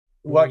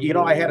Well,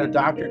 I had a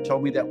doctor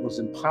told me that was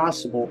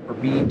impossible for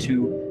me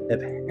to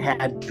have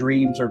had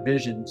dreams or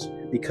visions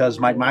because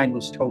my mind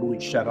was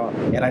totally shut off.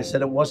 And I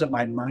said it wasn't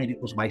my mind,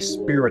 it was my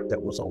spirit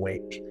that was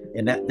awake.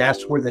 And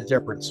that's where the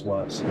difference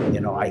was.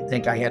 I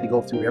think I had to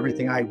go through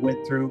everything I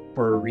went through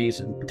for a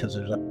reason because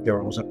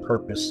there was a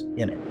purpose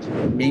in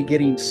it. Me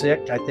getting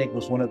sick, I think,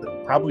 was one of the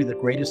probably the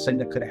greatest thing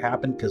that could have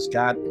happened because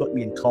God put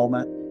me in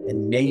coma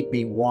and made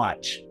me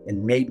watch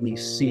and made me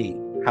see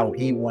how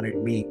he wanted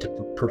me to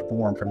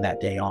perform from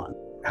that day on,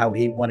 how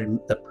he wanted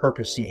the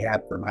purpose he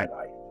had for my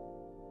life.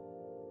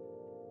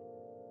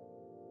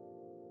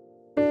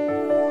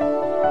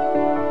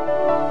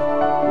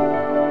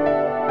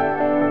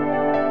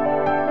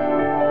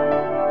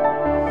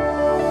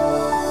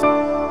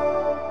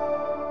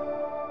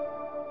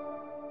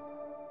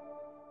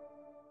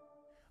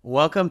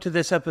 Welcome to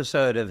this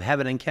episode of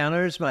Heaven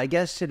Encounters. My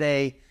guests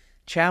today,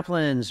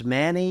 Chaplin's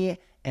Manny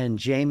and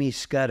Jamie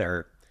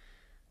Scudder,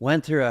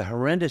 went through a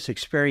horrendous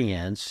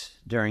experience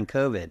during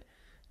COVID.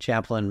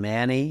 Chaplain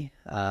Manny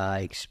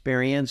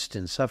experienced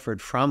and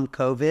suffered from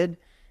COVID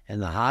in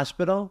the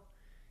hospital.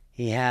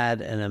 He had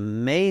an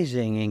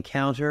amazing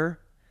encounter,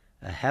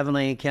 a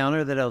heavenly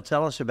encounter that he'll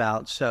tell us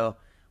about. So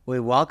we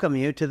welcome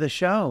you to the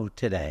show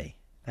today.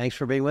 Thanks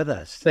for being with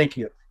us. Thank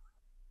you.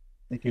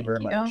 Thank you Thank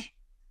very you. much.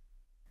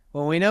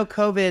 Well, we know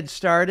COVID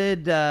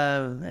started,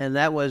 and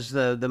that was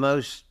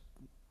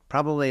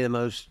probably the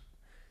most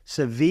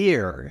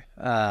severe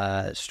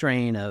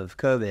strain of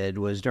COVID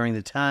was during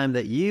the time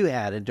that you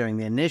had it during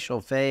the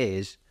initial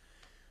phase,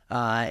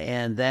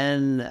 and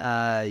then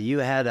you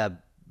had a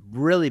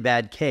really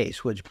bad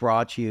case, which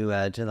brought you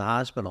to the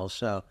hospital.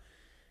 So,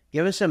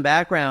 give us some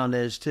background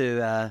as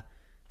to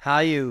how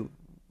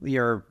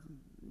you're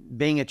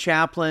being a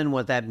chaplain,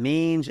 what that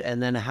means,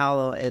 and then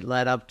how it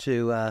led up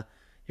to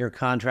your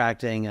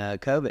contracting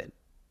COVID.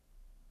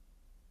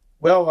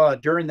 Well,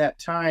 during that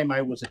time,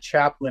 I was a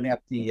chaplain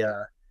at the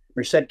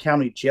Merced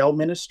County Jail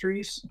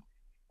Ministries,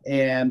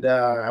 and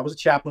I was a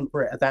chaplain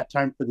at that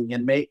time for the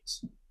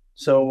inmates.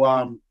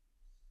 So,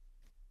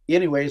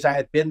 anyways, I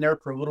had been there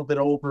for a little bit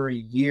over a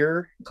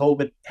year.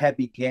 COVID had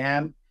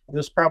began. It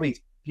was probably a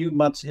few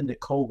months into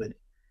COVID,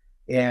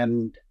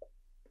 and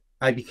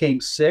I became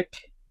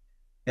sick.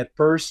 At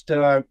first,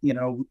 I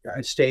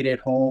stayed at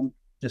home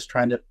just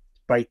trying to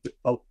fight the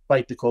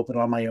COVID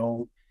on my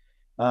own.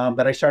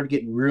 But I started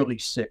getting really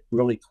sick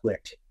really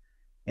quick.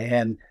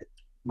 And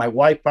my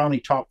wife finally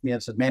talked to me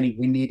and said, Manny,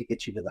 we need to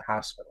get you to the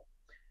hospital.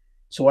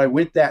 So I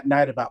went that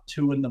night about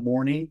 2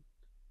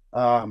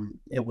 a.m.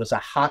 It was a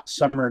hot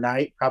summer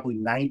night, probably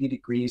 90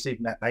 degrees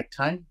even at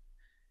nighttime.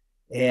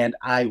 And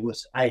I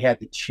had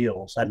the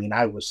chills. I mean,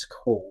 I was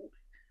cold.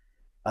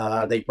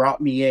 They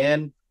brought me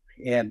in,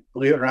 and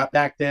believe it or not,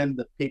 back then,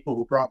 the people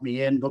who brought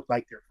me in looked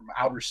like they're from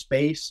outer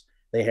space.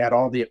 They had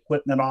all the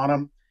equipment on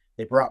them.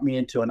 They brought me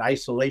into an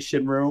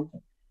isolation room.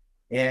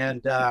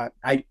 And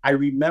I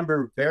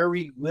remember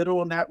very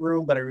little in that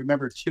room, but I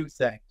remember two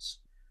things.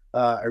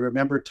 I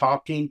remember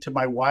talking to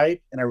my wife,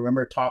 and I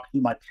remember talking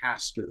to my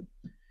pastor.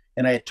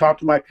 And I had talked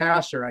to my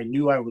pastor. I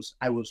knew I was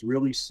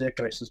really sick.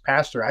 And I says,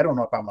 Pastor, I don't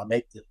know if I'm going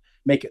to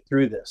make it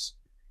through this.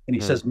 And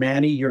he says,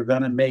 Manny, you're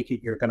going to make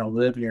it. You're going to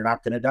live, and you're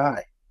not going to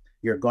die.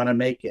 You're going to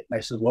make it. And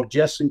I said, well,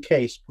 just in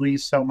case,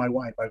 please tell my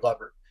wife I love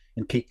her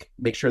and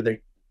make sure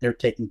they're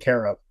taken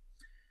care of.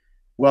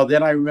 Well,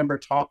 then I remember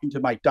talking to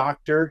my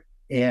doctor,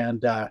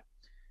 and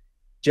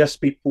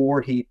just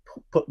before he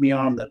put me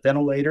on the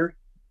ventilator,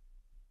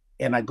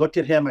 and I looked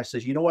at him, I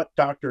said, you know what,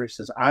 doctor? He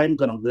says, I'm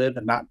going to live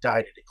and not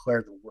die to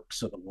declare the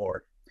works of the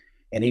Lord.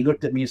 And he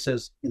looked at me and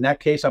says, in that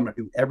case, I'm going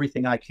to do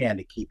everything I can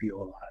to keep you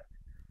alive.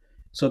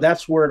 So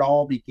that's where it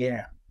all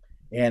began.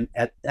 And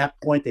at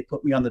that point, they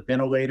put me on the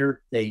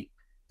ventilator. They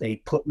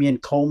put me in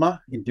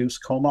coma,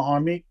 induced coma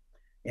on me,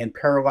 and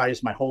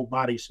paralyzed my whole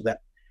body so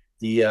that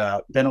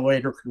the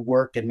ventilator could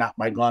work and not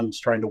my lungs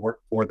trying to work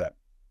for them.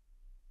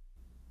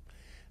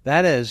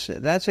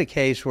 That's a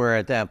case where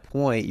at that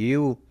point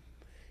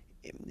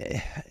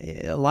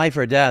life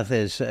or death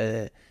is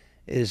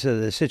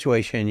the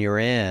situation you're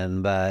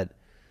in, but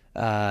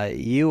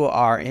you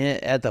are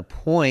at the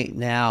point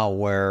now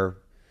where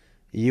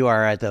you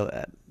are at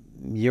the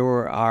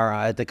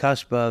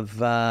cusp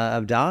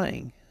of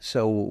dying.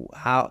 So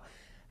how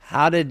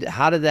did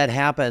that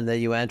happen that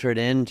you entered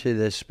into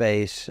this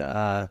space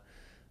of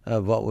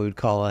what we would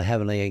call a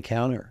heavenly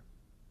encounter?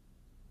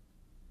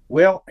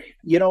 Well,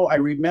 I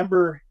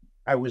remember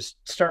I was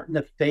starting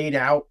to fade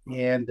out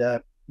and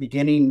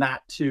beginning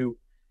not to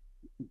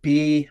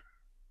be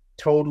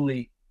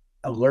totally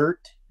alert,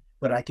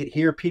 but I could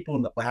hear people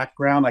in the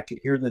background. I could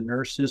hear the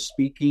nurses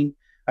speaking.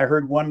 I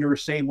heard one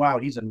nurse saying, wow,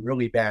 he's in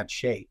really bad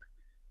shape.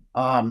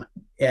 And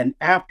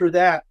after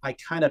that, I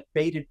kind of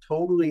faded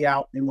totally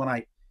out. And when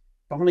I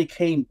finally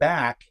came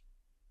back,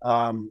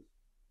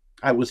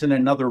 I was in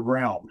another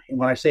realm. And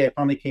when I say I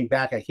finally came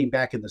back, I came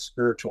back in the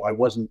spiritual. I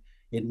wasn't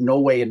in no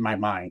way in my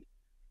mind.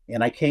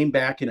 And I came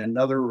back in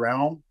another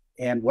realm.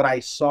 And what I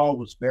saw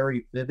was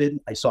very vivid.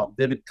 I saw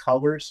vivid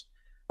colors.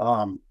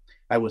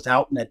 I was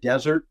out in the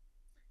desert,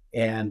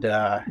 and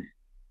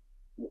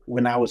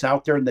when I was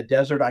out there in the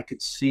desert, I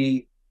could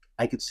see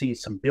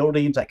some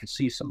buildings, I could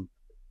see some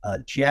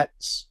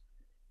jets,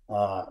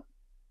 uh,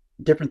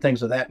 different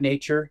things of that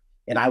nature.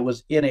 And I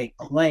was in a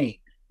plane,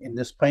 and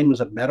this plane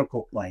was a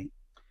medical plane.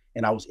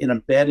 And I was in a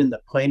bed in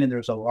the plane, and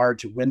there's a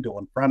large window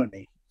in front of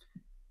me.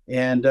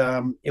 And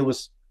it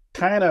was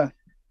kind of,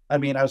 I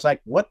mean, I was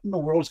like, what in the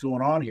world's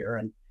going on here?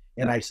 And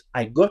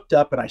I looked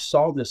up and I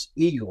saw this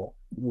eagle.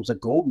 It was a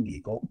golden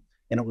eagle,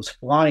 and it was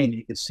flying.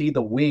 You could see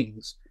the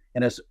wings.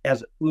 And as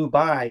it flew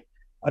by,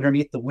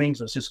 underneath the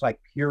wings was just like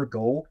pure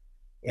gold.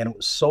 And it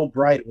was so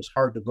bright, it was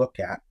hard to look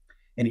at.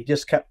 And he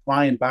just kept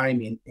flying by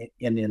me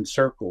in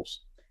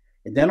circles.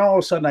 And then all of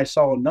a sudden, I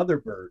saw another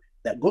bird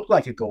that looked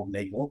like a golden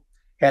eagle,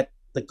 had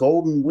the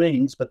golden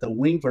wings, but the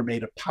wings were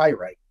made of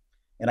pyrite.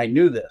 And I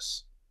knew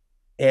this.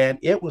 And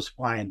it was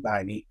flying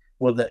by me.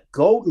 Well, the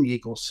golden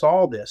eagle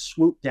saw this,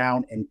 swooped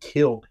down, and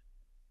killed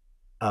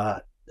uh,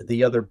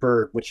 the other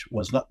bird, which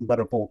was nothing but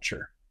a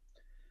vulture.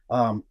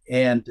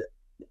 And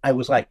I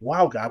was like,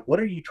 wow, God, what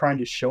are you trying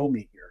to show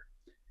me here?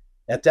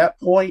 At that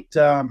point,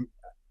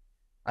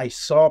 I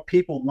saw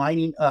people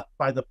lining up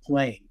by the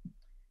plane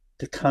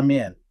to come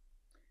in.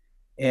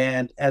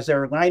 And as they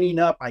were lining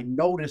up, I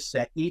noticed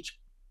that each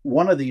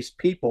one of these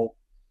people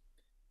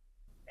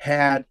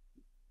had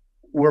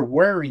were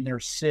wearing their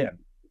sin.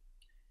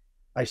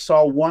 I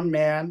saw one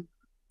man,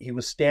 he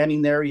was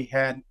standing there, he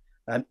had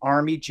an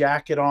army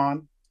jacket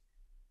on,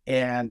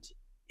 and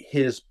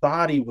his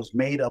body was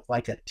made up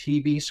like a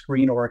TV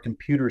screen or a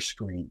computer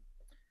screen.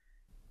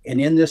 And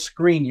in this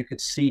screen, you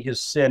could see his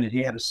sin, and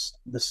he had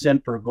the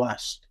sin for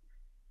lust.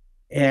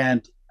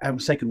 And I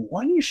was thinking,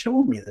 why are you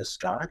showing me this,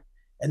 God?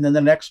 And then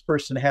the next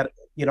person had,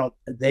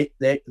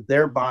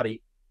 their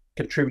body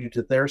contributed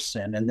to their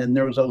sin. And then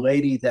there was a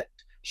lady that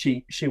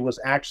she was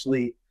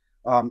actually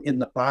in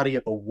the body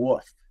of a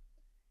wolf,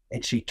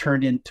 and she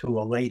turned into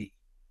a lady.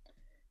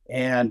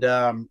 And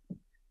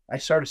I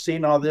started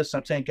seeing all this.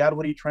 I'm saying, God,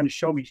 what are you trying to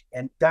show me?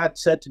 And God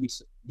said to me,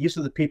 these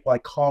are the people I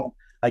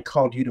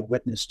called you to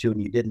witness to,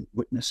 and you didn't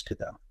witness to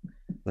them.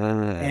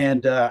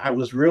 And I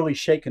was really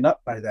shaken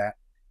up by that.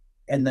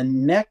 And the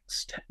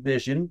next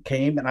vision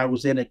came, and I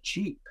was in a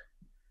Jeep.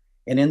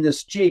 And in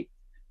this Jeep,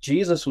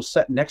 Jesus was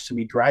sitting next to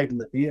me driving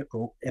the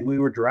vehicle, and we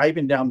were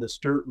driving down this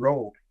dirt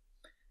road.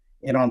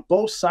 And on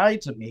both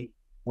sides of me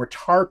were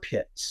tar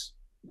pits.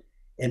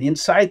 And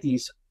inside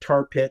these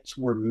tar pits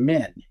were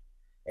men,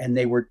 and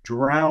they were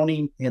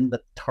drowning in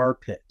the tar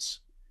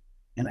pits.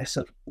 And I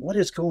said, what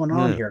is going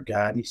on here,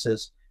 God? And he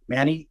says,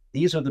 Manny,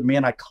 these are the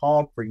men I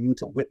called for you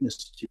to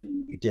witness to.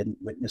 You didn't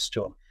witness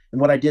to them.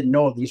 And what I didn't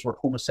know, these were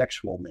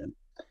homosexual men.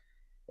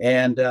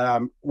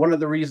 And one of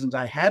the reasons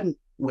I hadn't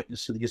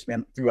witnessed to these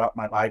men throughout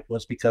my life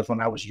was because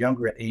when I was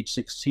younger, at age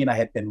 16, I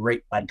had been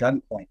raped by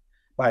gunpoint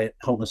by a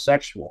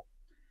homosexual.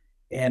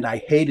 And I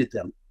hated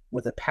them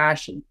with a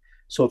passion.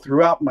 So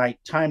throughout my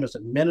time as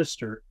a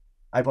minister,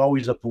 I've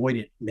always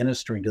avoided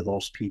ministering to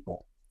those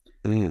people.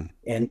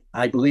 And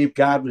I believe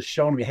God was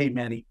showing me, hey,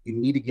 Manny, you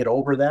need to get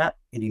over that,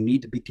 and you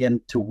need to begin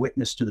to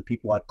witness to the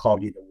people I've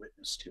called you to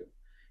witness to.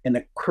 And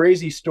the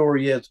crazy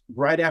story is,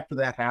 right after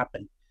that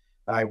happened,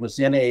 I was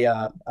in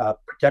a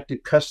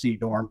protected custody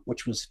dorm,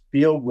 which was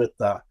filled with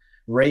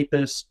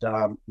rapists,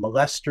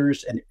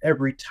 molesters, and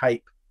every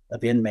type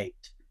of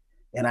inmate.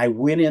 And I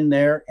went in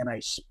there and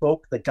I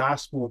spoke the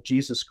gospel of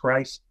Jesus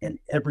Christ, and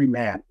every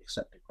man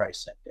accepted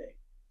Christ that day.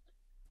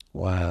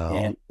 Wow.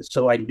 And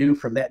so I knew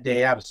from that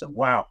day out, I said,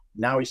 wow,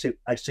 now I see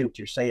what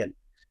you're saying.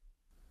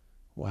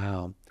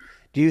 Wow.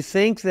 Do you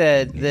think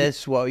that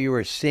this, what you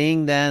were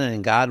seeing then,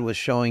 and God was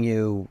showing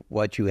you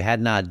what you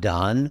had not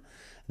done,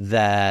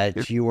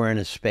 that you were in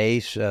a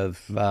space of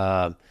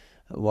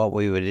what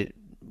we would,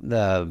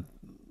 the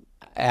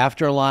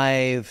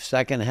afterlife,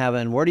 second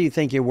heaven? Where do you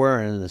think you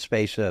were in the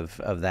space of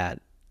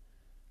that?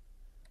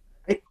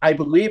 I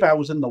believe I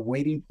was in the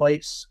waiting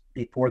place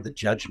before the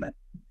judgment.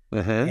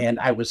 And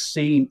I was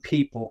seeing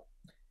people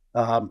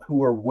who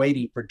were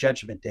waiting for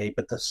Judgment Day.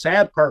 But the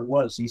sad part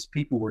was these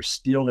people were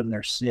still in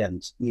their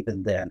sins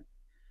even then.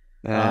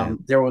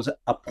 There was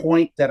a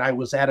point that I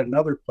was at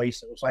another place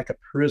that was like a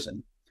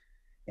prison.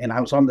 And I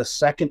was on the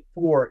second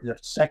floor, the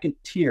second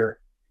tier,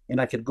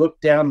 and I could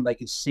look down and I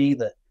could see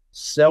the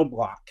cell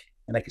block,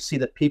 and I could see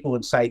the people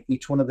inside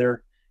each one of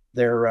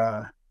their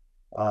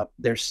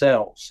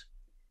cells.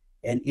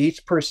 And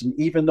each person,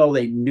 even though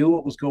they knew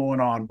what was going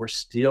on, were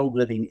still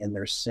living in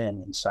their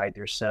sin inside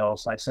their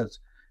cells.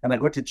 And I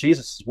looked at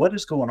Jesus, what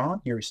is going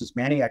on here? He says,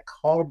 Manny, I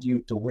called you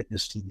to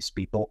witness to these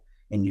people,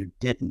 and you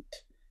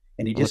didn't.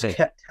 And he just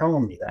kept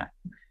telling me that.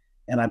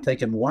 And I'm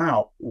thinking,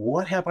 wow,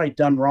 what have I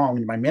done wrong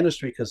in my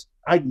ministry? Because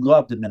I'd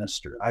love to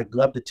minister. I'd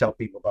love to tell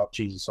people about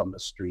Jesus on the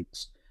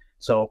streets.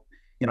 So,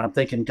 I'm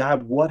thinking,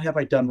 God, what have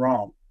I done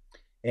wrong?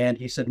 And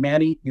he said,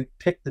 Manny, you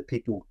picked the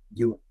people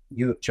you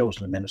have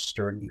chosen to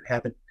minister, and you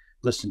haven't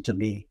listened to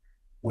me,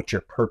 what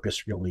your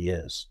purpose really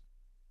is.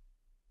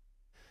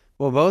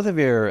 Well, both of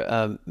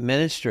your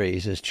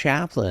ministries as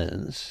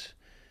chaplains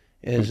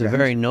is a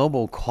very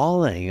noble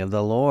calling of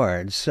the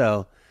Lord.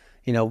 So,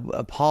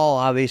 Paul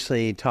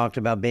obviously talked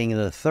about being in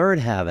the third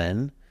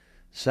heaven,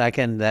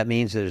 Second, that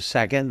means there's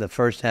second, the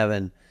first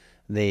heaven,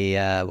 the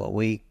what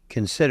we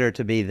consider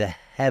to be the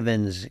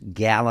heavens,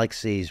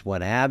 galaxies,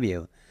 what have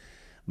you.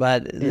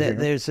 But Hmm.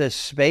 there's a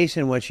space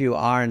in which you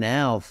are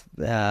now,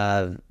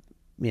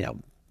 you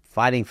know,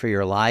 fighting for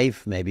your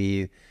life. Maybe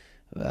you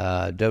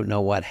don't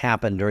know what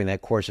happened during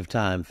that course of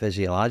time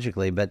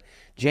physiologically. But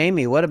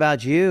Jamie, what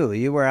about you?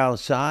 You were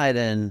outside,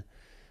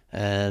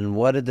 and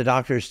what did the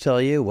doctors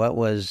tell you? What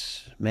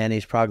was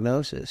Manny's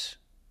prognosis?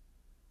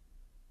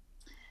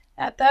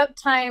 At that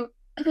time,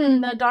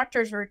 the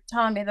doctors were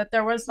telling me that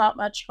there was not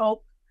much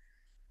hope.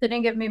 They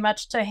didn't give me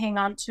much to hang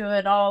on to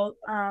at all.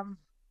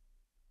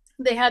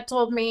 They had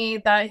told me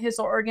that his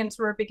organs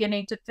were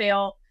beginning to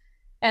fail.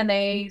 And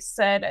they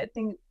said,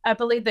 I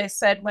believe they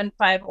said when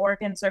five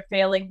organs are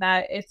failing,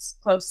 that it's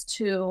close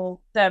to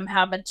them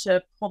having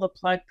to pull the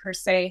plug per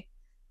se.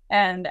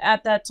 And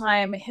at that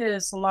time,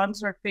 his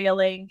lungs were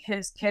failing,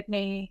 his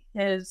kidney,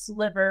 his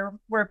liver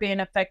were being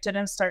affected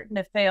and starting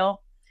to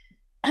fail.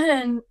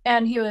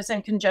 And he was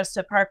in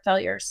congestive heart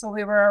failure. So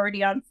we were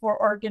already on four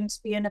organs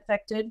being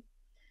affected.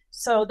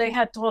 So they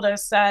had told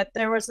us that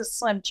there was a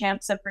slim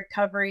chance of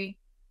recovery.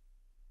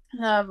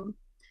 Um,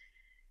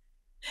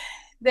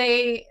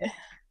 they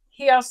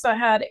he also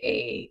had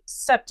a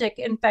septic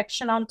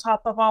infection on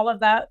top of all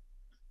of that.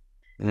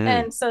 Mm.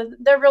 And so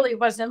there really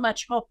wasn't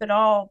much hope at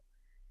all.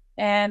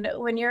 And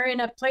when you're in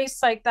a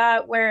place like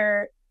that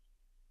where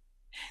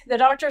the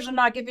doctors are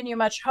not giving you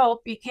much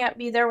hope, you can't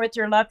be there with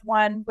your loved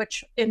one,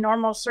 which in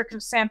normal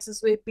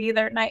circumstances we'd be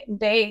there night and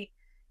day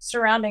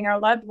surrounding our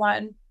loved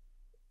one.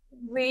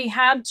 We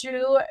had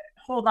to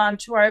hold on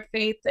to our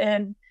faith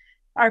and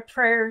our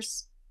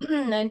prayers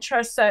and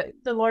trust that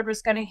the Lord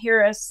was going to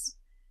hear us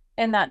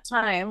in that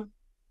time.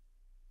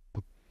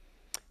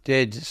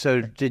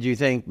 Did you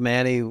think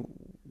Manny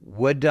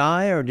would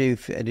die, or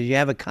did you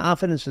have a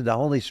confidence that the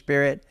Holy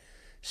Spirit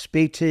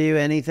speak to you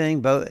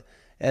anything? Both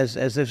as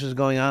this was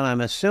going on,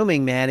 I'm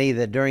assuming, Manny,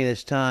 that during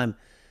this time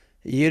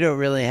you don't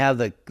really have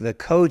the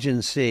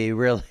cogency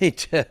really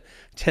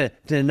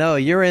to know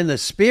you're in the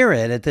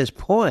spirit at this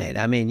point.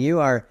 I mean, you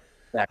are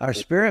our Exactly.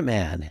 spirit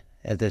man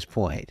at this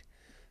point.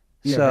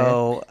 Yeah.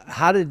 So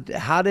how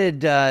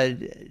did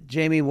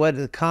Jamie? What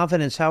the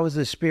confidence? How was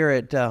the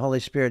Spirit, Holy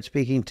Spirit,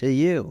 speaking to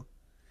you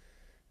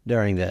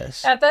during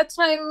this? At that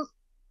time,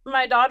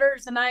 my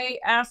daughters and I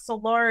asked the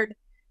Lord,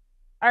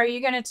 are you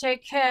going to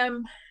take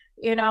him?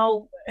 You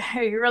know,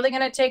 are you really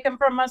going to take him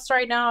from us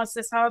right now? Is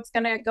this how it's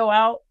going to go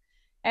out?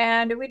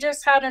 And we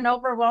just had an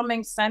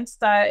overwhelming sense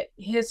that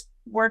his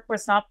work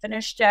was not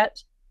finished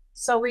yet.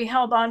 So we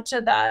held on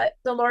to that.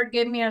 The Lord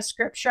gave me a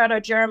scripture out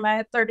of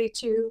Jeremiah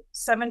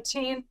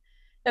 32:17.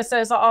 It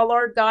says, "O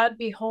Lord God,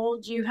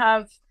 behold, you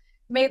have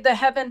made the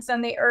heavens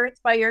and the earth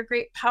by your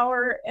great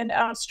power and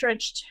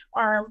outstretched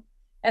arm,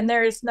 and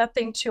there is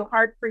nothing too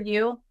hard for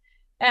you."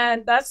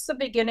 And that's the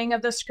beginning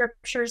of the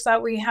scriptures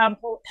that we have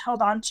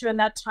held on to in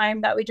that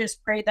time, that we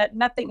just pray that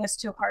nothing is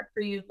too hard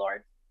for you,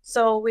 Lord.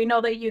 So we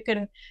know that you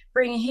can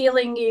bring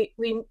healing.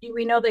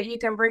 We know that you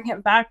can bring him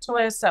back to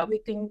us, that we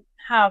can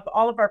have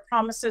all of our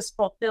promises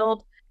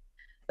fulfilled,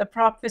 the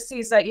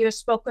prophecies that you have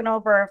spoken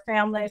over our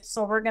family.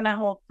 So we're going to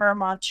hold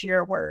firm onto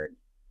your word.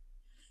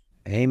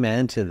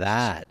 Amen to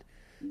that.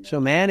 So,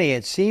 Manny,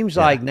 it seems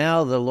Yeah. like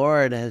now the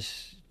Lord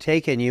has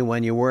taken you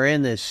when you were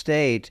in this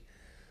state,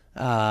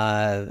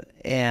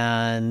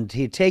 and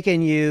He'd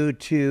taken you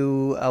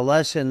to a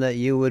lesson that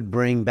you would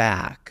bring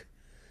back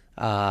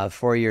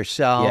for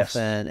yourself Yes.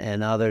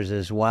 and others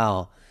as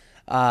well.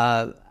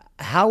 Uh,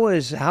 how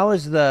is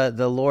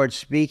the Lord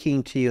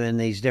speaking to you in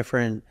these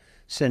different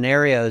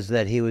scenarios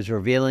that He was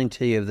revealing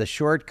to you of the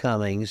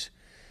shortcomings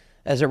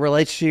as it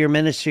relates to your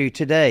ministry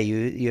today?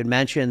 You had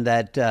mentioned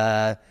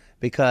that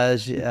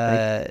because you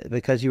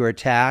were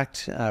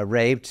attacked,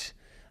 raped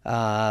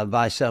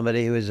by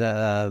somebody who was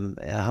a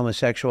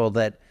homosexual,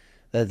 that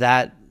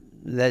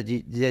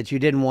you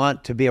didn't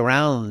want to be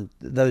around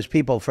those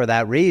people for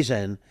that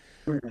reason.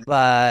 Mhm.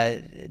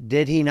 But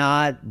did he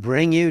not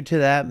bring you to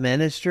that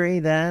ministry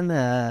then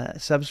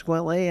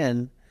subsequently,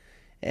 and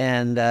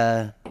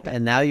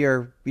now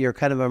you're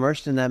kind of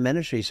immersed in that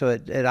ministry, so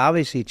it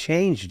obviously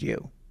changed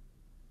you.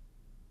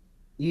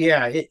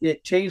 Yeah,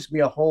 it changed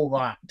me a whole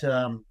lot.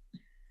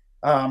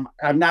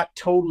 I'm not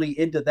totally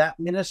into that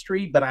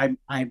ministry, but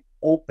I'm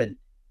open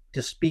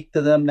to speak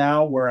to them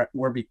now,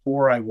 where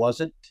before I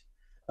wasn't.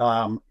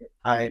 Um,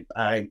 I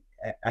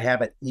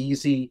have an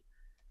easy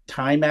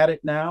time at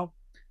it now.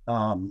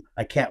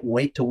 I can't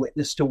wait to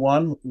witness to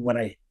one when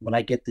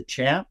I get the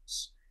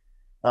chance.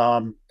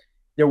 Um,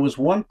 there was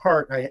one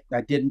part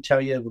I didn't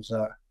tell you. It was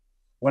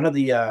one of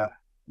the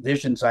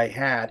visions I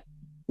had,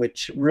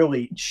 which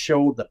really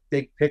showed the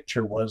big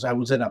picture. Was I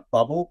was in a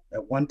bubble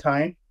at one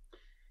time,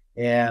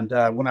 and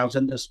when I was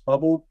in this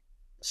bubble,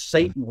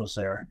 Satan was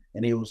there,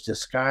 and he was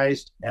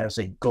disguised as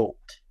a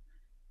goat,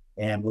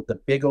 and with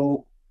the big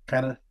old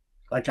kind of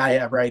like I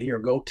have right here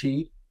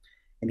goatee,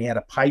 and he had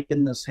a pipe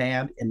in his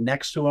hand, and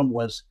next to him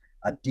was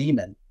a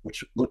demon,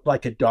 which looked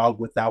like a dog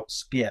without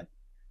skin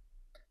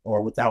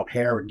or without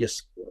hair, and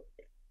just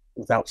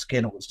without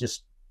skin. It was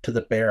just to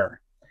the bare.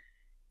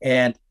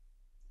 And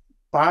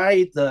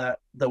by the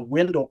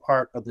window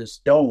part of this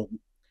dome,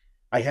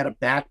 I had a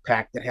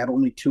backpack that had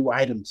only two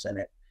items in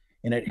it,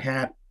 and it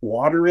had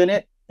water in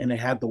it, and it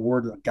had the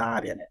word of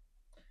God in it.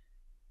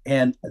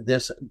 And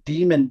this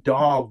demon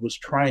dog was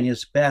trying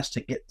his best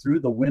to get through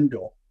the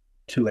window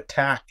to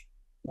attack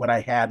what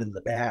I had in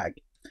the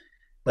bag.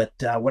 But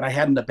what I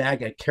had in the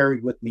bag, I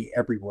carried with me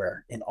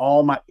everywhere. In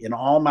all my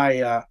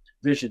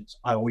visions,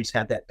 I always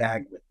had that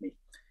bag with me,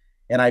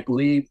 and I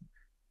believe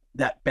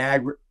that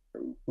bag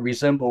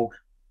resembled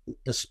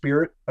the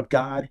Spirit of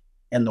God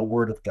and the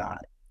Word of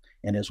God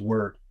and His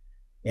Word,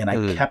 and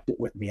I kept it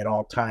with me at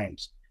all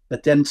times.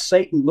 But then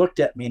Satan looked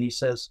at me and he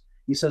says,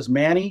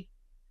 Manny,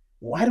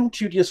 why don't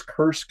you just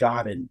curse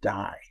God and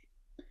die?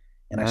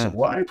 And I said,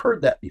 well, I've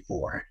heard that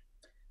before.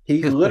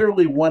 He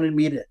literally wanted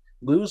me to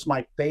lose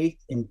my faith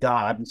in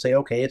God and say,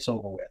 okay, it's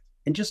over with,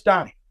 and just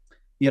die,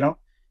 you know?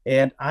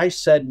 And I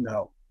said,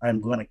 no,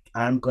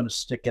 I'm gonna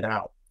stick it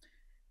out.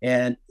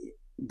 And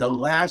the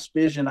last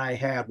vision I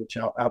had, which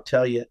I'll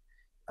tell you,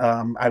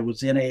 I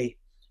was in a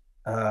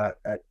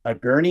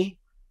gurney,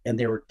 and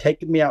they were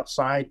taking me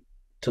outside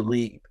to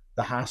leave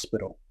the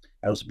hospital.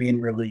 I was being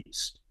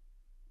released.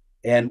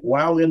 And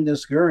while in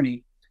this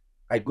gurney,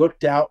 I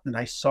looked out and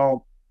I saw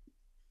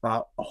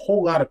a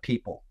whole lot of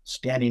people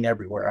standing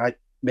everywhere.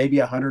 Maybe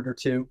 100 or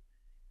two,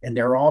 and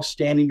they're all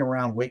standing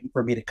around waiting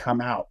for me to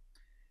come out.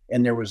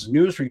 And there was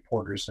news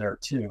reporters there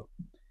too.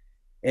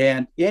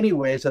 And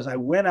anyways, as I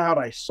went out,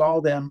 I saw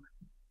them.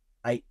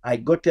 I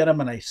looked at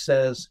them and I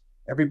says,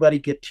 everybody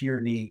get to your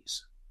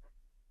knees.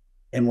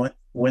 And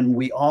when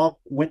we all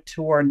went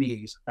to our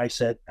knees, I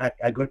said, I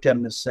looked at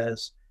them and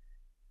says,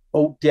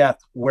 oh, death,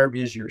 where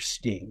is your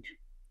sting?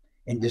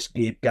 And just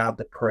gave God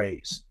the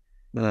praise.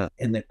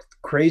 And the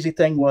crazy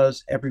thing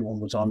was, everyone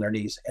was on their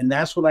knees. And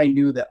that's when I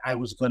knew that I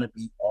was going to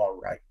be all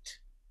right.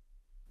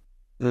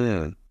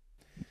 It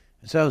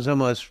sounds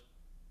almost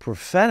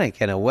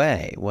prophetic in a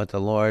way, what the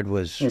Lord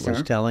was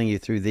telling you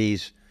through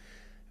these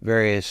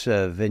various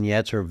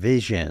vignettes or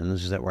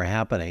visions that were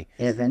happening.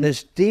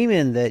 This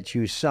demon that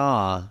you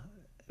saw,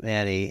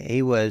 Manny,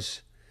 he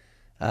was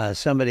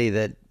somebody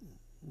that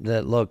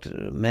looked,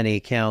 many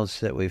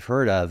accounts that we've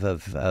heard of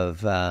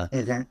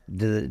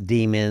the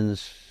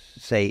demons,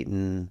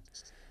 Satan.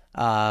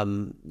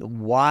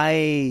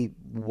 Why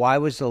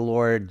was the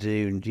Lord,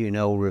 do you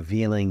know,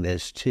 revealing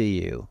this to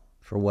you?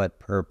 For what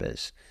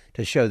purpose?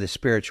 To show the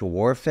spiritual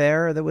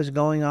warfare that was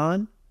going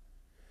on?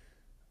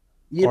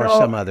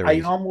 Some other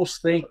reason? I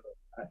almost think,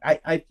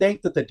 I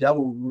think that the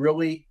devil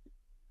really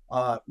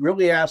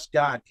asked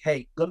God,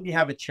 hey, let me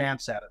have a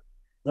chance at it.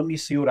 Let me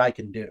see what I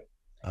can do.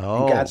 And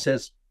God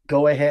says,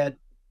 go ahead.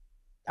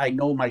 I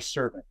know my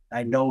servant.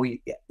 I know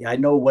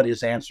what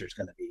his answer is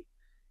going to be.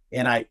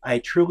 And I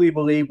truly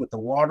believe, with the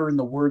water and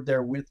the word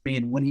there with me,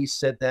 and when he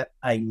said that,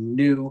 I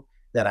knew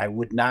that I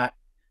would not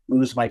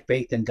lose my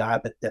faith in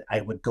God, but that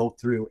I would go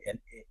through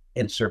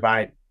and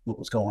survive what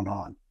was going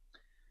on.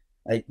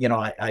 I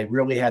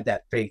really had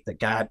that faith that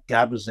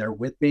God was there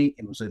with me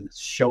and was going to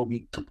show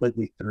me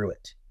completely through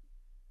it.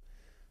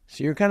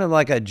 So you're kind of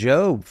like a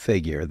Job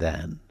figure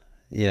then.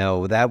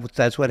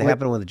 That's what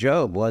happened with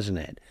Job, wasn't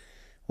it?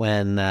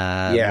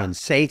 When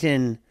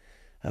Satan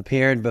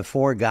appeared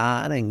before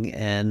God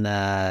and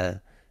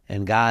God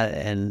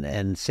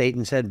and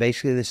Satan said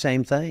basically the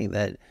same thing,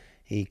 that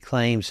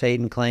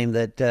Satan claimed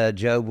that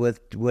Job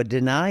would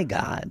deny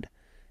God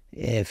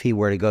if he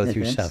were to go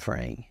through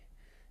suffering.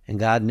 And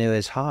God knew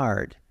his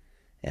heart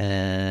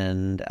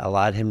and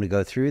allowed him to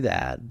go through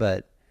that.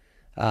 But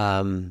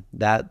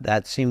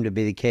that seemed to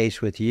be the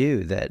case with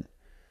you, that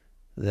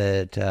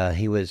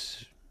he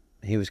was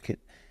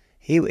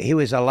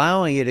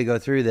allowing you to go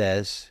through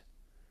this,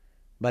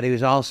 but he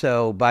was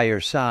also by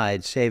your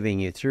side, saving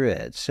you through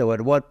it. So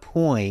at what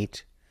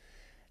point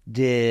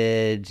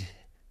did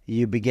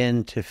you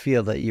begin to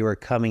feel that you were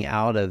coming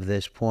out of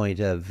this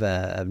point of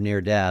near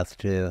death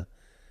to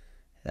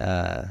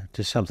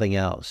something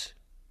else?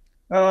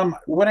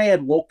 When I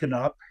had woken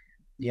up,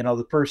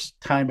 the first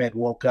time I had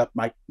woke up,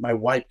 my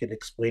wife could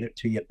explain it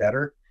to you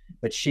better,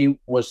 but she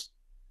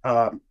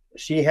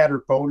had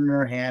her phone in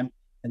her hand,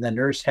 and the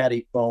nurse had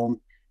a phone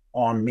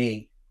on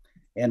me,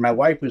 and my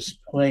wife was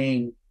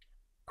playing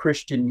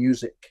Christian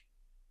music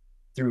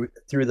through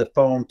the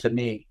phone to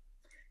me,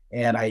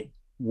 and I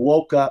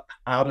woke up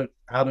out of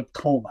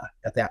coma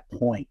at that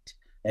point,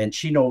 and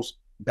she knows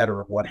better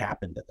of what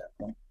happened at that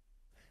point.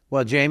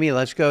 Well, Jamie,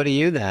 let's go to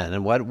you then.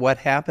 And what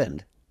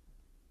happened?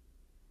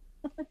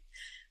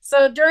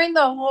 So during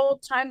the whole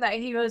time that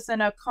he was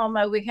in a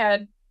coma, we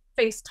had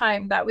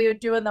FaceTime that we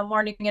would do in the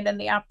morning and in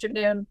the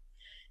afternoon,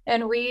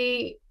 and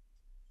we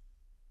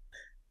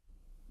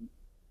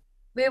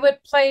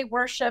would play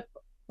worship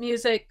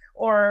music.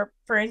 Or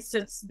for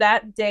instance,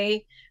 that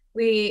day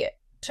we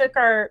took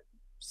our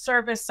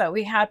service that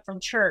we had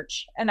from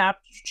church, and after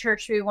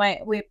church we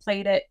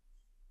played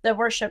the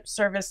worship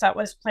service that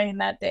was playing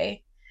that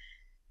day.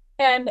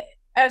 And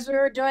as we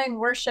were doing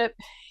worship,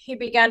 he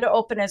began to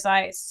open his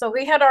eyes. So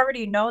we had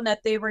already known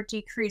that they were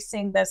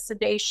decreasing the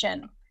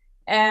sedation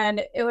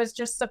And it was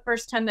just the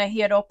first time that he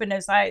had opened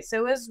his eyes.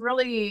 It was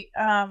really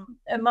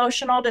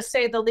emotional, to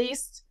say the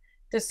least,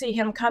 to see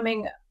him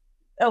coming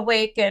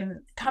awake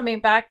and coming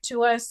back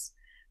to us.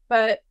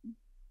 But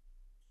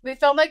we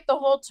felt like the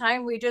whole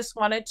time we just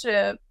wanted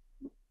to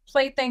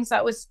play things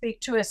that would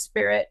speak to his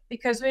spirit,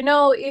 because we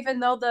know even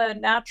though the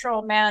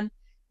natural man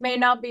may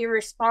not be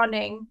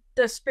responding,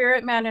 the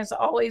spirit man is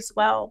always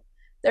well.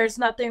 There's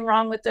nothing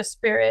wrong with the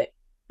spirit.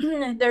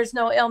 There's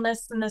no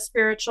illness in the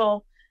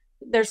spiritual.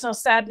 There's no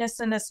sadness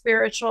in the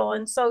spiritual.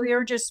 And so we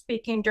were just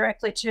speaking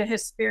directly to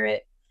his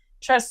spirit,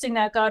 trusting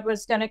that God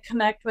was going to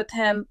connect with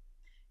him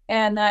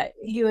and that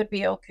he would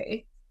be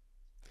okay.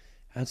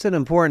 That's an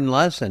important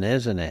lesson,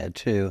 isn't it?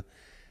 To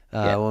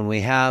when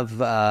we have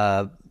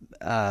a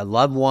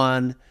loved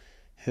one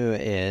who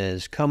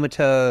is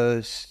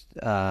comatose,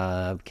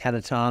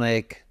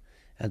 catatonic,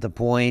 at the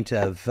point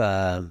of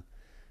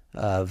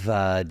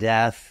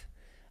death,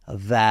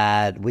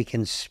 that we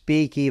can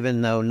speak,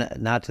 even though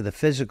not to the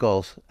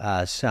physical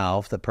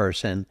self, the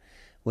person.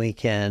 We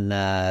can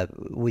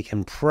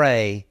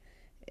pray,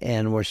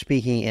 and we're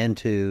speaking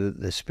into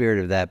the spirit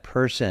of that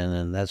person,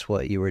 and that's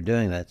what you were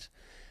doing.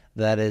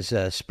 That is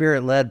a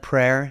spirit-led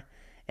prayer,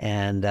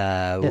 and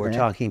we're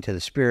talking to the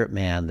spirit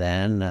man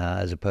then,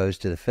 as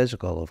opposed to the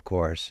physical, of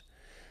course.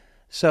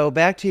 So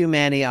back to you,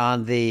 Manny,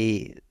 on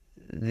the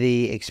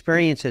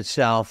experience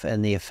itself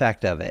and the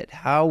effect of it.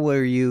 How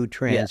were you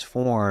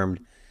transformed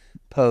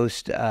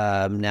post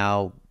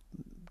now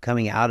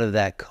coming out of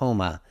that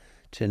coma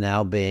to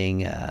now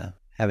being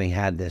having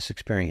had this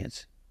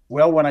experience?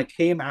 Well, when I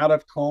came out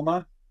of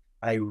coma,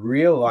 I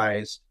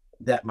realized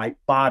that my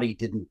body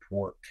didn't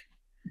work.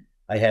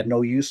 I had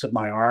no use of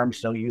my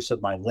arms, no use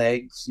of my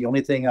legs. The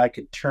only thing I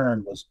could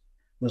turn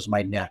was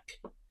my neck,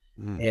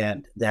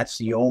 and that's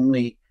the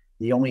only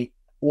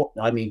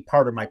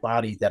part of my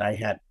body that I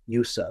had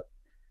use of.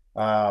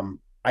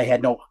 I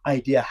had no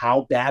idea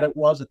how bad it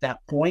was at that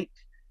point,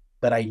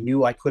 but I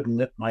knew I couldn't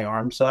lift my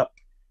arms up.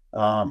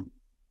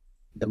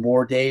 The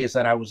more days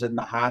that I was in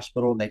the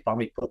hospital, and they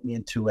finally put me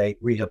into a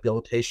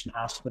rehabilitation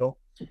hospital,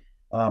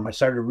 I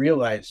started to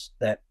realize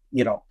that,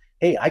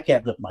 hey, I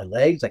can't lift my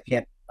legs. I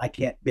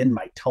can't bend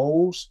my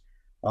toes.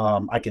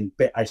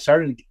 I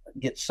started to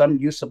get some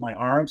use of my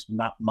arms,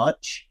 not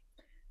much.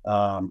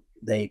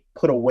 They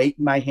put a weight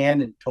in my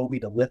hand and told me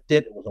to lift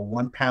it. It was a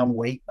 1 pound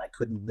weight. I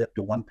couldn't lift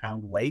a 1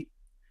 pound weight.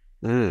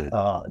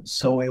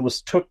 So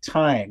it took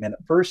time. And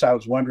at first I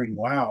was wondering,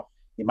 wow,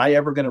 am I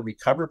ever going to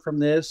recover from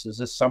this? Is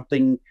this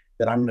something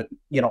that I'm going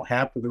to,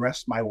 have for the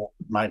rest of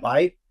my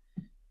life?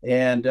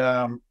 And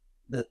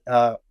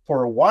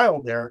for a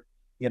while there,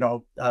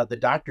 the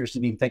doctors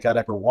didn't even think I'd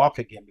ever walk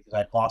again because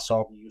I'd lost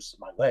all the use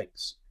of my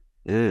legs.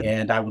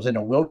 And I was in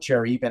a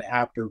wheelchair even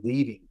after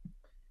leaving.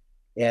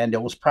 And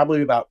it was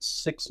probably about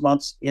 6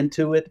 months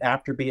into it,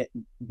 after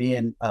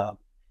being out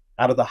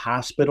of the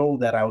hospital,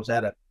 that I was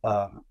at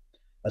a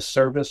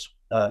service,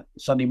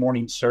 Sunday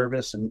morning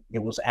service, and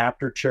it was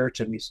after church,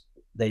 and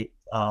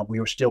we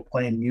were still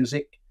playing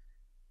music,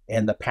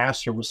 and the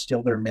pastor was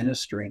still there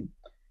ministering,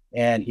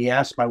 and he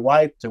asked my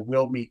wife to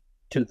wheel me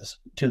to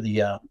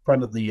the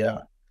front of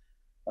the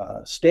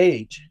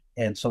stage,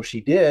 and so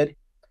she did,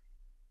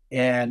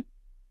 and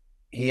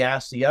he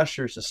asked the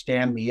ushers to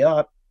stand me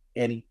up,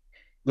 and he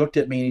looked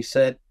at me and he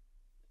said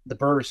the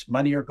verse,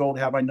 "Money or gold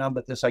have I none,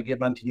 but this I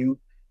give unto you,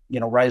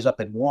 rise up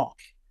and walk."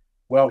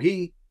 Well,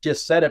 he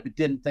just said it, but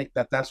didn't think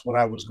that that's what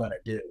I was going to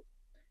do.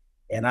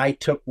 And I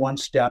took one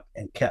step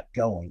and kept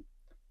going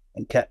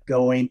and kept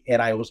going.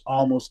 And I was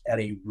almost at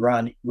a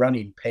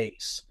running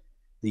pace.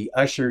 The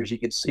ushers, you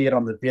could see it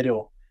on the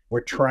video,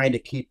 were trying to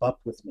keep up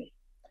with me.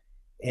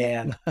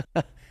 And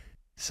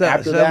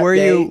so were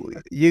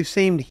you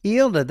seemed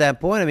healed at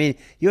that point? I mean,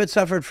 you had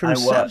suffered from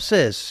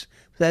sepsis.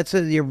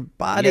 Your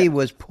body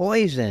was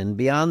poisoned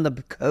beyond the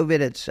COVID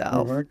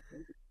itself.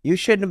 You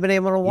shouldn't have been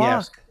able to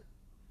walk. Yes.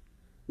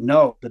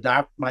 No,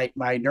 my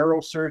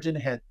neurosurgeon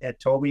had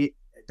told me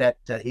that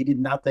he did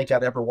not think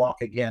I'd ever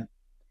walk again.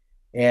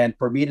 And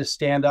for me to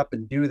stand up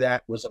and do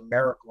that was a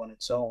miracle in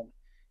its own.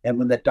 And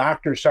when the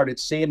doctor started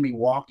seeing me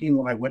walking,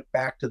 when I went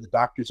back to the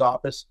doctor's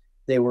office,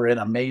 they were in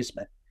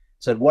amazement.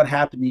 Said, "What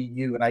happened to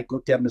you?" And I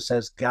looked at him and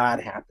says, "God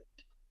happened."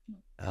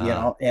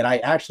 And I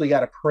actually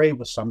got to pray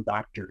with some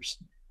doctors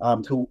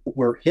who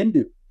were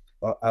Hindu,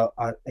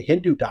 a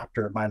Hindu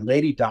doctor, my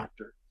lady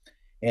doctor.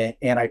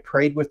 And I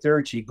prayed with her,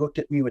 and she looked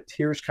at me with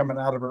tears coming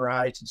out of her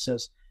eyes and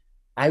says,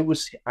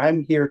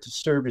 I'm here to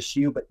service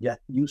you, but yet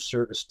you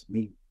serviced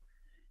me.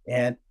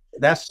 And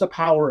that's the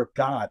power of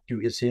God through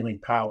his healing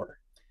power.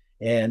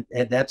 And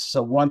that's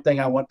the one thing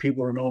I want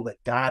people to know,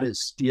 that God is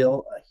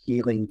still a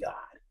healing God.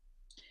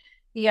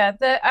 Yeah,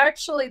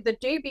 the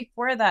day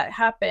before that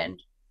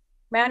happened,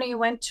 Manny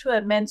went to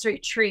a men's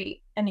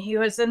retreat, and he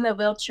was in the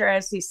wheelchair,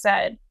 as he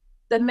said.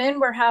 The men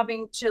were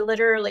having to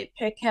literally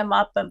pick him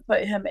up and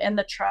put him in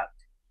the truck.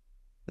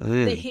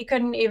 He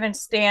couldn't even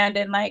stand,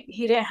 and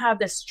he didn't have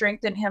the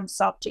strength in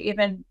himself to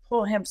even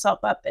pull himself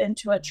up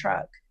into a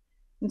truck.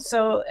 And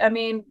so, I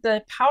mean,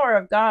 the power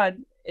of God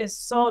is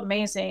so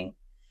amazing.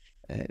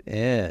 It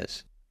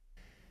is.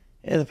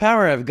 Yeah, the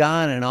power of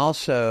God, and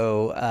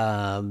also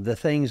the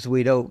things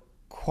we don't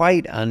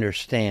quite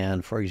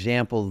understand. For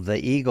example, the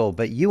eagle,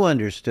 but you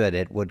understood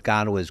it, what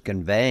God was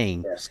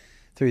conveying Yes.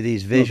 through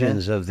these Hmm.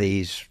 visions of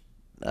these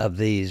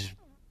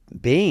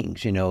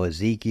beings. You know,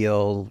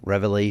 Ezekiel,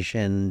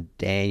 Revelation,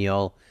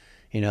 Daniel.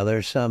 You know,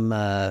 there's some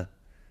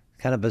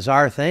kind of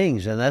bizarre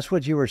things, and that's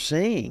what you were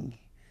seeing.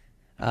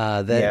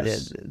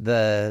 Yes.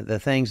 The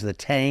things, the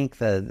tank,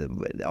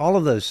 all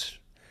of those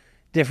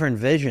different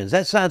visions.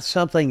 That's not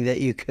something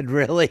that you could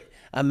really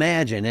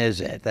imagine,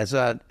 is it? That's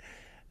not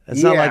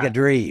like a Yeah.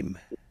 dream.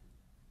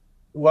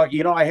 Well,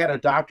 I had a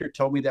doctor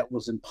told me that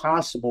was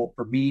impossible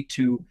for me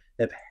to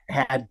have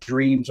had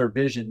dreams or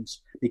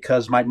visions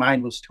because my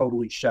mind was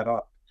totally shut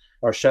up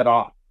or shut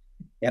off.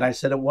 And I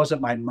said it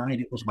wasn't my mind,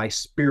 it was my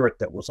spirit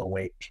that was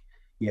awake,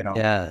 you know.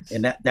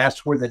 And Yes.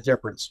 that's where the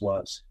difference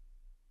was.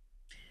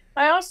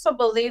 I also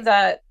believe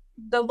that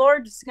the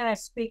Lord is going to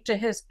speak to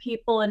his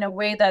people in a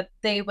way that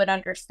they would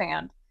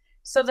understand.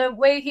 So the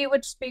way he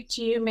would speak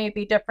to you may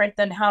be different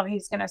than how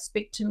he's going to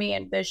speak to me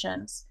in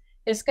visions.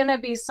 It's going to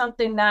be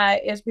something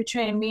that is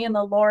between me and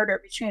the Lord, or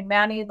between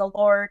Manny and the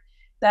Lord,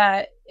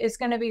 that is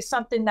going to be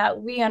something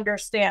that we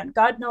understand.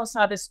 God knows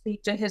how to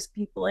speak to his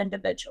people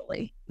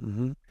individually.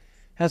 Hmm.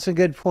 That's a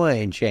good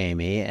point,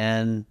 Jamie.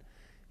 And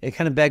it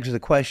kind of begs the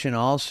question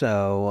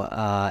also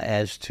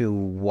as to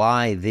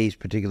why these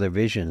particular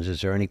visions.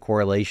 Is there any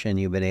correlation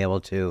you've been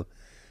able to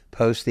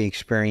post the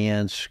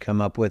experience,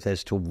 come up with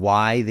as to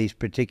why these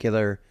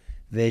particular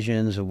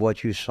visions of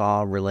what you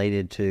saw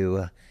related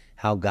to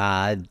how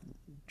God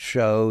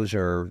shows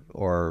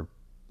or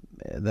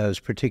those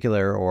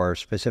particular or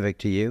specific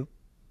to you?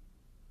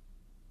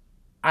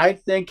 I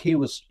think he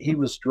was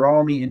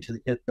drawing me into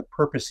the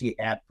purpose he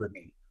had for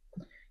me.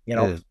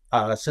 Good.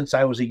 Since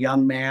I was a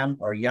young man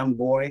or a young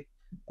boy,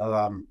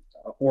 um,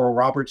 Oral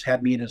Roberts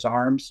had me in his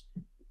arms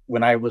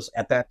when I was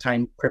at that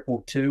time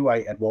crippled too.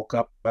 I had woke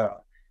up.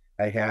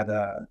 I had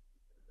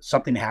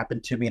something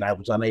happened to me and I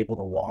was unable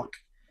to walk.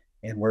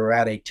 And we were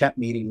at a tent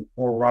meeting,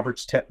 Oral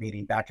Roberts tent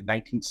meeting back in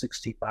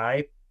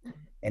 1965,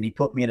 and he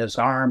put me in his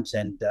arms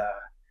and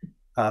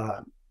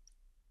uh,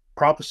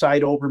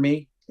 prophesied over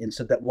me and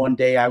said that one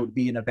day I would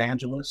be an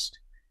evangelist.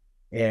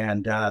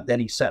 And then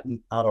he set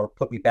me out or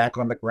put me back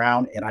on the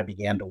ground, and I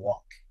began to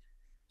walk.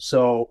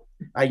 So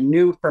I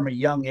knew from a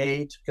young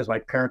age, because my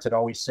parents had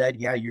always said,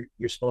 "Yeah,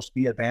 you're supposed to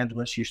be an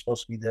evangelist. You're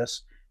supposed to be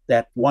this."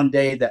 That one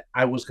day that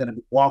I was going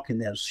to walk in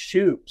those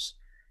shoes.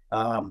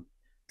 Um,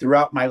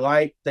 Throughout my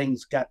life,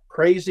 things got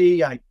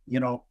crazy. I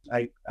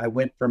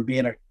went from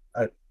being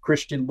a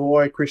Christian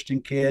boy,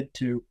 Christian kid,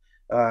 to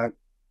uh,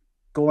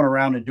 going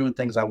around and doing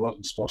things I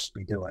wasn't supposed to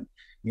be doing.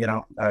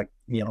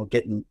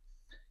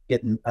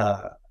 Getting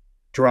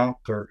drunk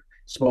or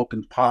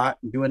smoking pot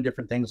and doing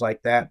different things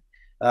like that.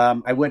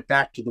 I went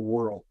back to the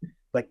world,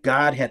 but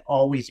God had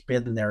always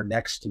been there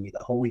next to me.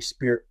 The Holy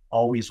Spirit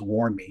always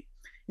warned me.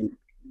 In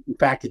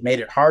fact, it made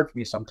it hard for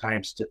me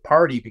sometimes to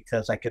party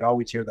because I could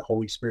always hear the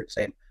Holy Spirit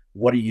saying,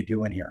 "What are you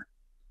doing here?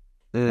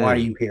 Why are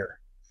Mm. you here?"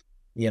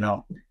 You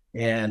know,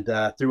 and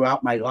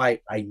throughout my life,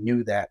 I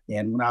knew that.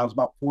 And when I was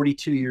about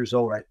 42 years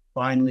old, I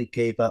finally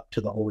gave up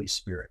to the Holy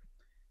Spirit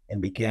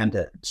and began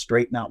to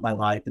straighten out my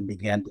life and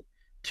began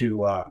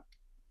to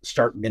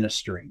start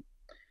ministering.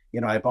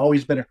 I've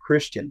always been a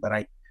Christian, but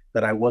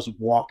I wasn't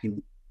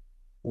walking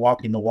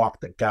the walk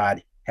that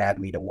God had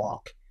me to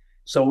walk.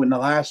 So in the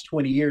last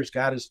 20 years,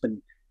 God has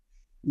been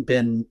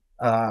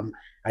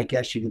I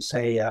guess you can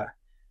say,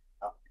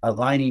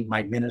 aligning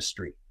my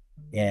ministry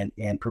and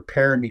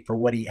preparing me for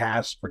what He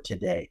has for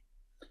today.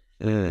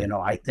 Mm.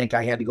 I think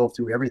I had to go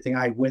through everything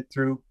I went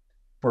through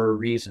for a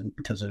reason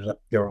because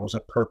there was a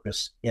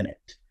purpose in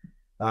it.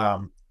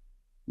 Um,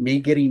 Me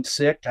getting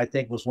sick, I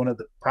think, was one of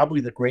the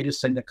probably the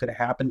greatest thing that could have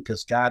happened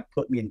because God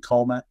put me in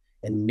coma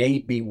and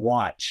made me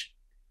watch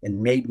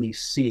and made me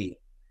see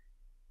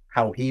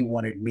how He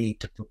wanted me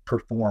to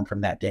perform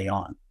from that day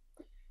on.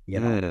 You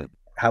know, Mm.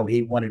 how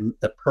He wanted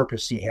the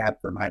purpose He had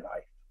for my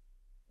life.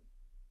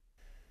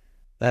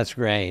 That's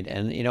great.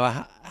 And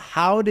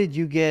how did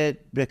you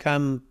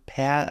become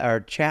pat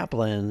or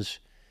chaplains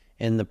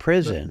in the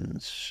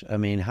prisons? I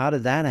mean, how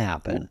did that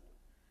happen?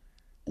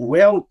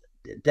 Well,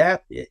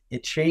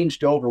 it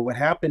changed over. What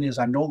happened is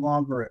I'm no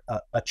longer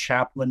a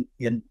chaplain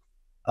in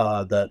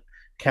the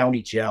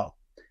county jail.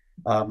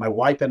 My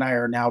wife and I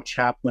are now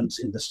chaplains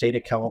in the state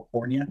of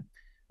California.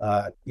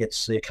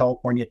 It's the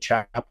California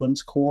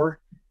Chaplains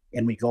Corps,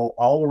 and we go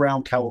all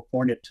around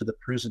California to the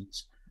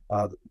prisons,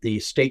 the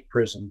state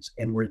prisons,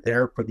 and we're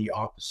there for the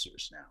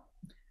officers now.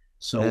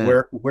 So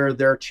Mm. we're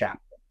their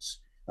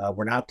chaplains.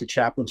 We're not the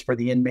chaplains for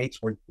the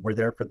inmates. We're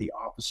there for the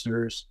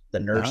officers, the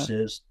Ah,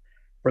 nurses,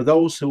 for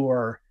those who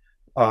are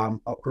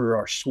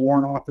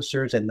sworn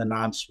officers and the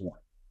non-sworn.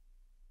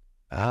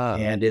 ah.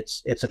 And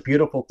it's a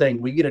beautiful thing.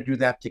 We get to do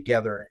that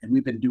together, and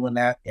we've been doing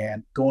that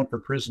and going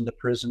from prison to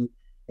prison,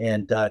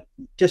 and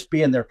just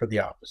being there for the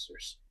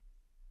officers.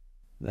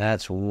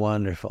 That's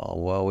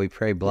wonderful. Well, we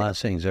pray Yeah.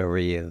 blessings over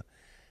you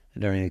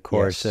during the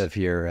course Yes. of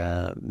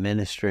your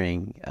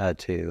ministering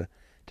to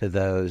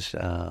those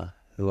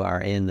who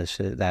are in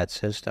that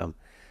system.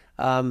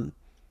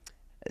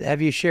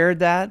 Have you shared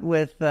that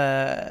with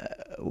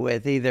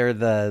either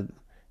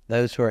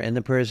those who are in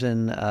the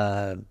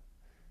prison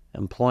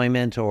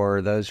employment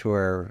or those who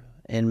are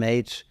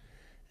inmates?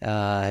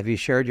 Have you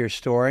shared your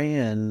story,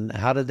 and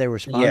how did they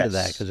respond to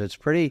that? Yes. Because it's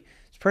pretty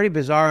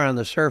bizarre on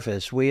the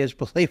surface. We as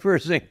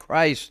believers in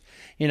Christ,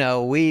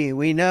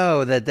 we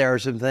know that there are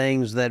some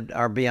things that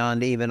are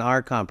beyond even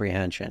our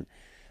comprehension.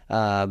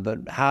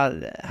 But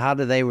how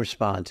do they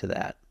respond to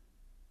that?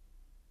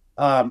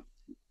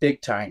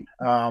 Big time.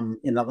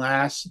 In the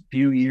last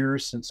few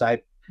years since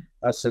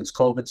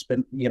COVID's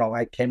been,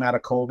 I came out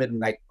of COVID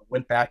and I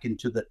went back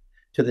into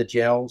the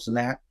jails, and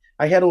that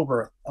I had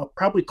over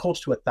probably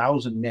close to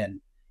 1,000 men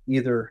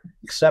either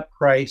accept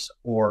Christ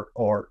or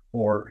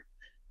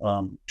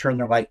turn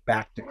their life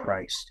back to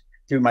Christ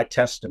through my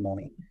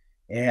testimony,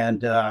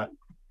 and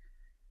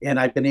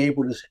I've been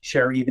able to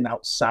share even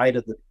outside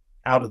of the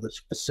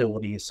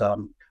facilities,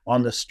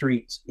 on the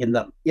streets, in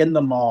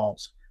the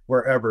malls,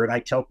 wherever, and I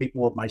tell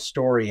people of my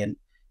story, and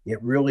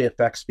it really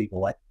affects people.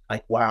 Like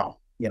wow,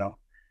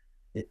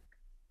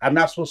 I'm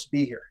not supposed to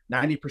be here.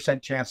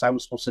 90% chance I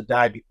was supposed to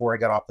die before I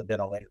got off the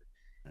ventilator.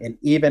 And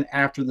even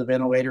after the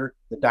ventilator,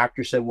 the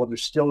doctor said, well,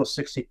 there's still a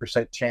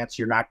 60% chance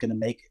you're not going to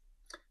make it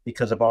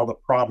because of all the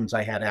problems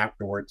I had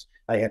afterwards.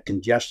 I had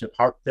congestive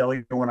heart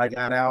failure when I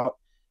got out,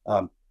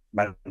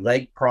 my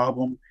leg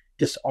problem,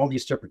 just all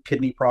these different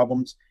kidney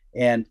problems.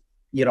 And,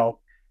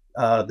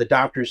 the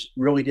doctors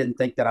really didn't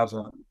think that I was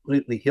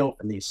completely healed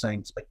from these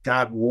things, but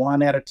God,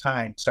 one at a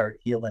time, started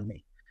healing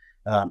me.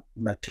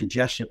 My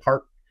congestive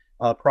heart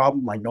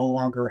problem I no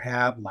longer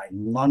have. My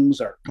lungs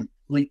are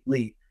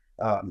completely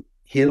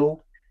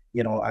healed.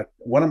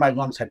 One of my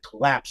lungs had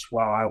collapsed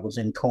while I was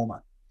in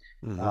coma.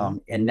 Mm-hmm.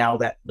 And now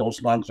that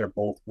those lungs are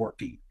both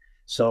working.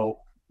 So,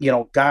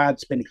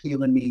 God's been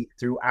healing me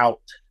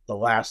throughout the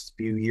last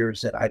few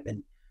years that I've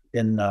been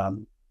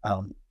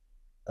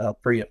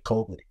free of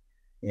COVID.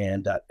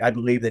 And I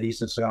believe that he's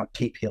just going to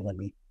keep healing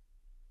me.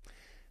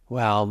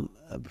 Well,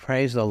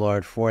 praise the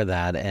Lord for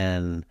that.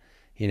 And,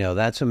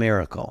 that's a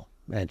miracle.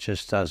 It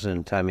just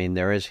doesn't,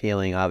 there is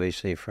healing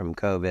obviously from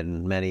COVID,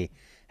 and many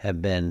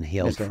have been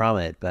healed from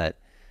it, but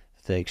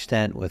the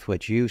extent with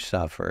which you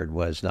suffered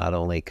was not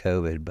only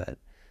COVID, but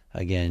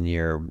again,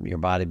 your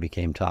body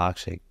became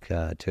toxic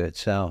to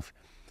itself.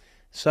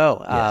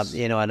 So, yes.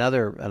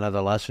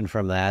 Another lesson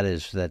from that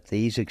is that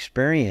these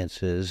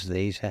experiences,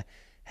 these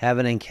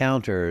heaven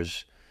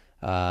encounters,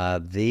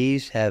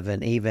 these have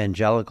an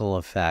evangelical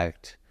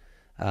effect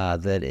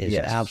that is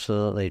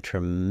absolutely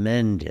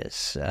tremendous.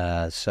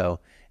 So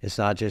it's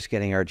not just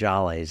getting our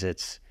jollies;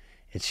 it's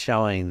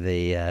showing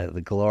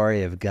the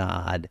glory of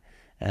God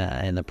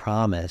and the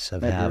promise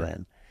of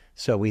heaven.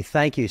 So we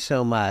thank you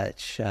so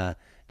much,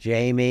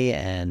 Jamie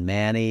and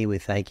Manny. We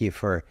thank you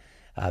for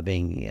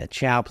being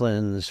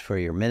chaplains, for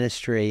your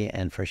ministry,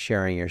 and for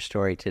sharing your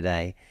story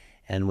today.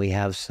 And we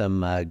have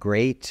some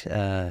great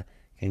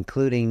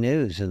concluding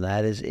news, and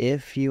that is,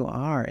 if you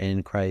are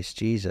in Christ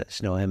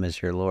Jesus, know him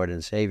as your Lord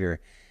and Savior,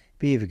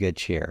 be of good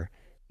cheer,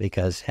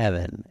 because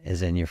heaven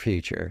is in your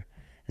future.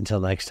 Until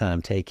next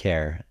time, take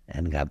care,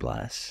 and God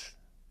bless.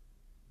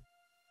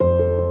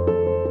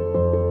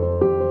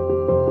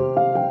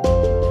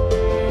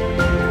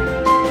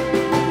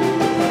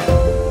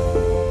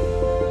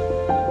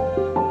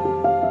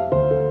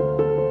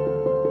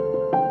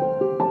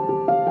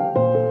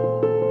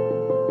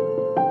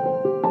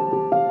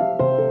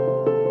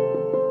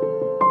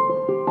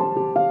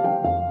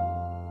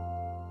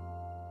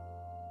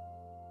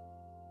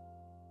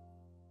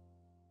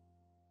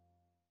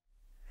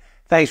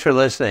 Thanks for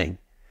listening.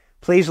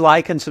 Please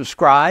like and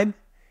subscribe.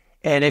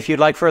 And if you'd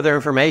like further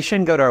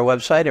information, go to our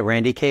website at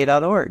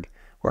randyk.org,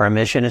 where our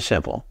mission is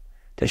simple: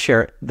 to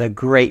share the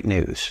great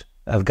news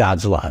of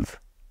God's love.